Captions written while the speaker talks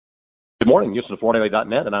Good morning. This is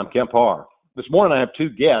FloridaLA.net, and I'm Kemp Harr. This morning I have two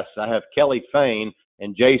guests. I have Kelly Fain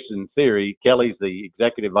and Jason Theory. Kelly's the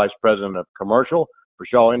Executive Vice President of Commercial for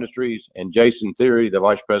Shaw Industries, and Jason Theory, the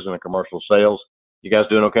Vice President of Commercial Sales. You guys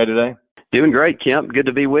doing okay today? Doing great, Kemp. Good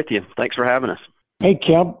to be with you. Thanks for having us. Hey,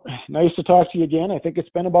 Kemp. Nice to talk to you again. I think it's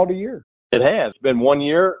been about a year. It has. It's been 1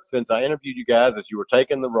 year since I interviewed you guys as you were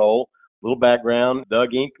taking the role. A little background, Doug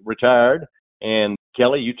Inc. retired, and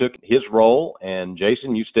Kelly, you took his role, and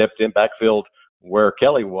Jason, you stepped in, backfilled where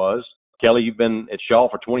Kelly was. Kelly, you've been at Shaw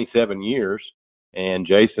for 27 years, and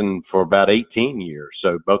Jason for about 18 years.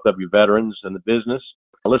 So both of you veterans in the business.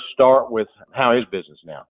 Let's start with how is business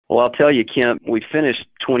now? Well, I'll tell you, Kemp, we finished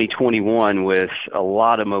 2021 with a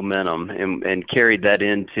lot of momentum and carried that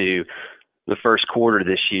into the first quarter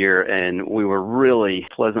this year, and we were really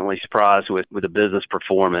pleasantly surprised with the business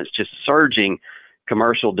performance, just surging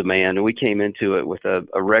commercial demand. And we came into it with a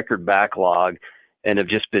record backlog and have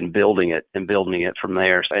just been building it from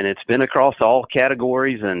there. And it's been across all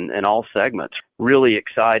categories and all segments. Really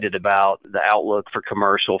excited about the outlook for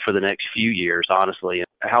commercial for the next few years, honestly.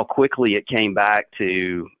 How quickly it came back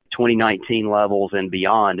to 2019 levels and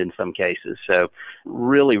beyond in some cases. So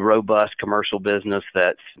really robust commercial business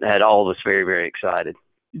that had all of us very, very excited.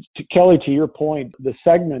 Kelly, to your point, the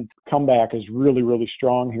segment comeback is really, really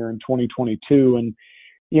strong here in 2022. And,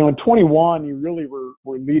 in 21, you really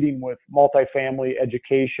were leading with multifamily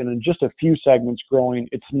education and just a few segments growing.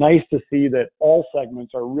 It's nice to see that all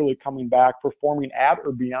segments are really coming back, performing at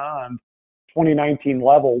or beyond 2019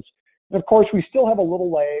 levels. And of course, we still have a little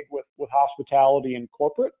lag with hospitality and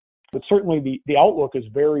corporate, but certainly the outlook is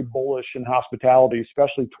very bullish in hospitality,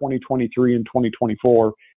 especially 2023 and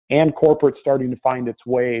 2024, and corporate starting to find its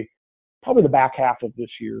way probably the back half of this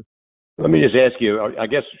year. Let me just ask you, I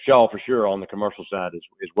guess Shaw for sure on the commercial side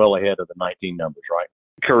is well ahead of the 19 numbers, right?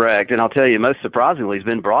 Correct. And I'll tell you, most surprisingly, has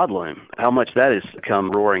been Broadloom, how much that has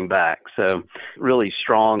come roaring back. So really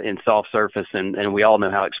strong in soft surface, and we all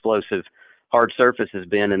know how explosive hard surface has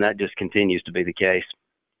been, and that just continues to be the case.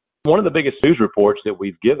 One of the biggest news reports that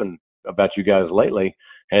we've given about you guys lately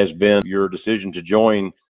has been your decision to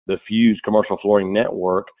join the Fuse Commercial Flooring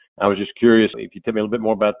Network. I was just curious if you tell me a little bit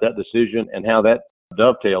more about that decision and how that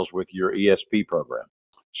dovetails with your ESP program.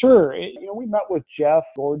 Sure. We met with Jeff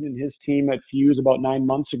Gordon and his team at Fuse about 9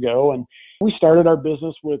 months ago, and we started our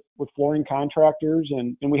business with flooring contractors,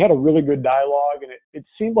 and we had a really good dialogue, and it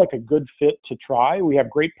seemed like a good fit to try. We have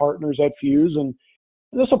great partners at Fuse, and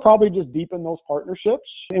this will probably just deepen those partnerships,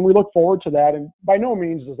 and we look forward to that. And by no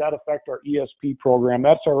means does that affect our ESP program.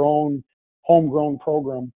 That's our own homegrown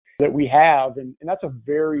program that we have, and that's a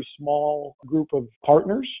very small group of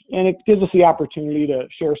partners, and it gives us the opportunity to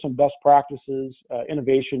share some best practices,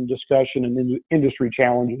 innovation, discussion, and industry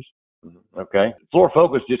challenges. Okay. Floor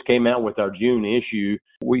Focus just came out with our June issue.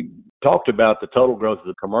 We talked about the total growth of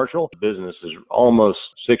the commercial business is almost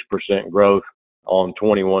 6% growth on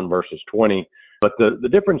 21 versus 20. But the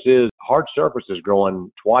difference is hard surface is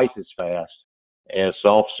growing twice as fast as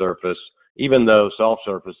soft surface, even though soft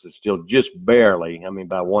surface is still just barely,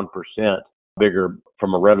 by 1% bigger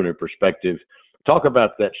from a revenue perspective. Talk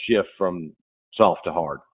about that shift from soft to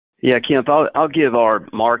hard. Yeah, Kemp, I'll give our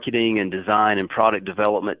marketing and design and product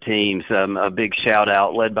development teams a big shout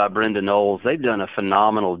out led by Brenda Knowles. They've done a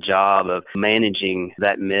phenomenal job of managing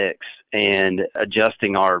that mix and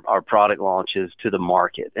adjusting our product launches to the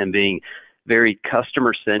market and being very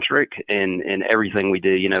customer centric in everything we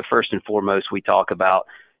do. First and foremost, we talk about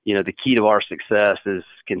the key to our success is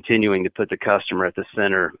continuing to put the customer at the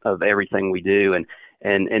center of everything we do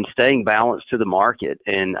and staying balanced to the market.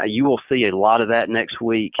 And you will see a lot of that next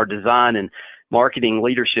week. Our design and marketing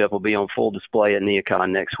leadership will be on full display at NeoCon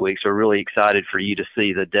next week. So we're really excited for you to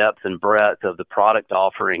see the depth and breadth of the product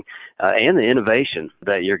offering and the innovation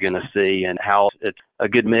that you're going to see and how it's a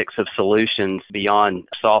good mix of solutions beyond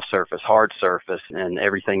soft surface, hard surface, and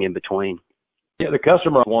everything in between. Yeah, the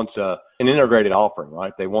customer wants an integrated offering,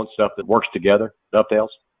 right? They want stuff that works together, dovetails.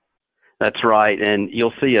 That's right, and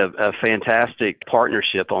you'll see a fantastic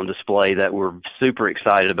partnership on display that we're super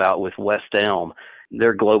excited about with West Elm,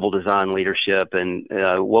 their global design leadership, and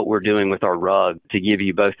what we're doing with our rug to give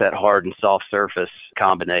you both that hard and soft surface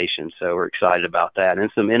combination. So we're excited about that, and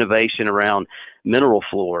some innovation around mineral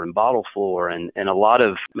floor and bottle floor and a lot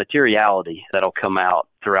of materiality that'll come out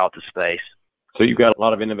throughout the space. So you've got a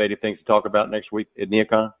lot of innovative things to talk about next week at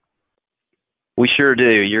NeoCon? We sure do.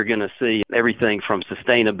 You're going to see everything from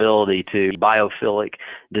sustainability to biophilic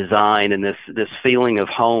design and this feeling of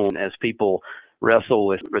home as people wrestle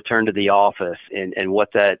with return to the office and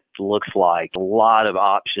what that looks like. A lot of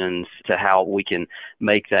options to how we can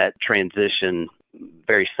make that transition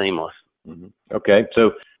very seamless. Okay, so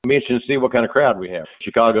it'll be interesting to see what kind of crowd we have.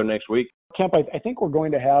 Chicago next week. Kemp, I think we're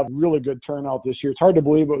going to have really good turnout this year. It's hard to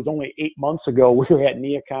believe it was only 8 months ago we were at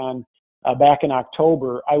NeoCon back in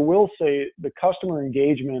October. I will say the customer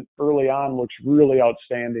engagement early on looks really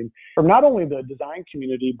outstanding from not only the design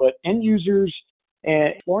community, but end users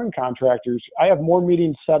and flooring contractors. I have more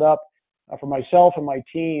meetings set up for myself and my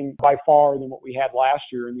team by far than what we had last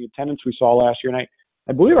year and the attendance we saw last year. And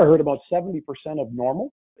I believe I heard about 70% of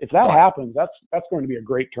normal. If that happens, that's going to be a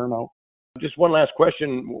great turnout. Just one last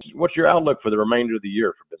question. What's your outlook for the remainder of the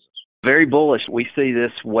year for business? Very bullish. We see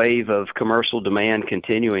this wave of commercial demand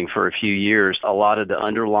continuing for a few years. A lot of the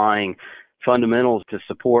underlying fundamentals to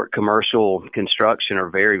support commercial construction are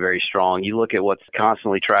very, very strong. You look at what's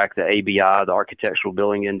constantly tracked, the ABI, the Architectural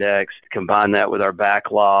Billing Index, combine that with our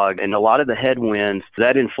backlog, and a lot of the headwinds,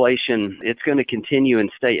 that inflation, it's going to continue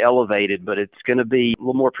and stay elevated, but it's going to be a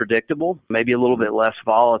little more predictable, maybe a little bit less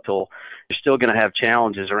volatile. You're still going to have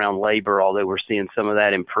challenges around labor, although we're seeing some of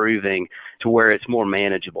that improving to where it's more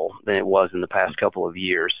manageable than it was in the past couple of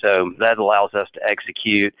years. So that allows us to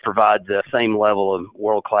execute, provide the same level of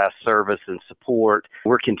world-class service and support.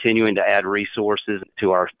 We're continuing to add resources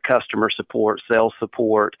to our customer support, sales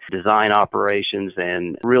support, design operations,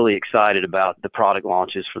 and really excited about the product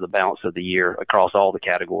launches for the balance of the year across all the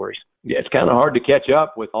categories. Yeah, it's kind of hard to catch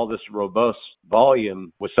up with all this robust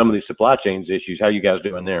volume with some of these supply chains issues. How you guys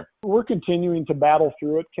doing there? We're continuing to battle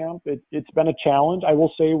through it, Kemp. It's been a challenge. I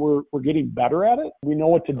will say we're getting better at it. We know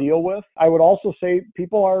what to deal with. I would also say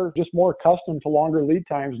people are just more accustomed to longer lead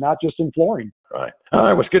times, not just in flooring. Right. All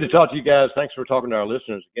right. Well, it's good to talk to you guys. Thanks for talking to our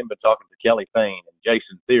listeners. Again, been talking to Kelly Payne and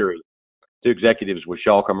Jason Theory, two executives with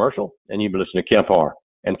Shaw Commercial, and you've been listening to Kemp Harr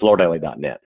and FloorDaily.net.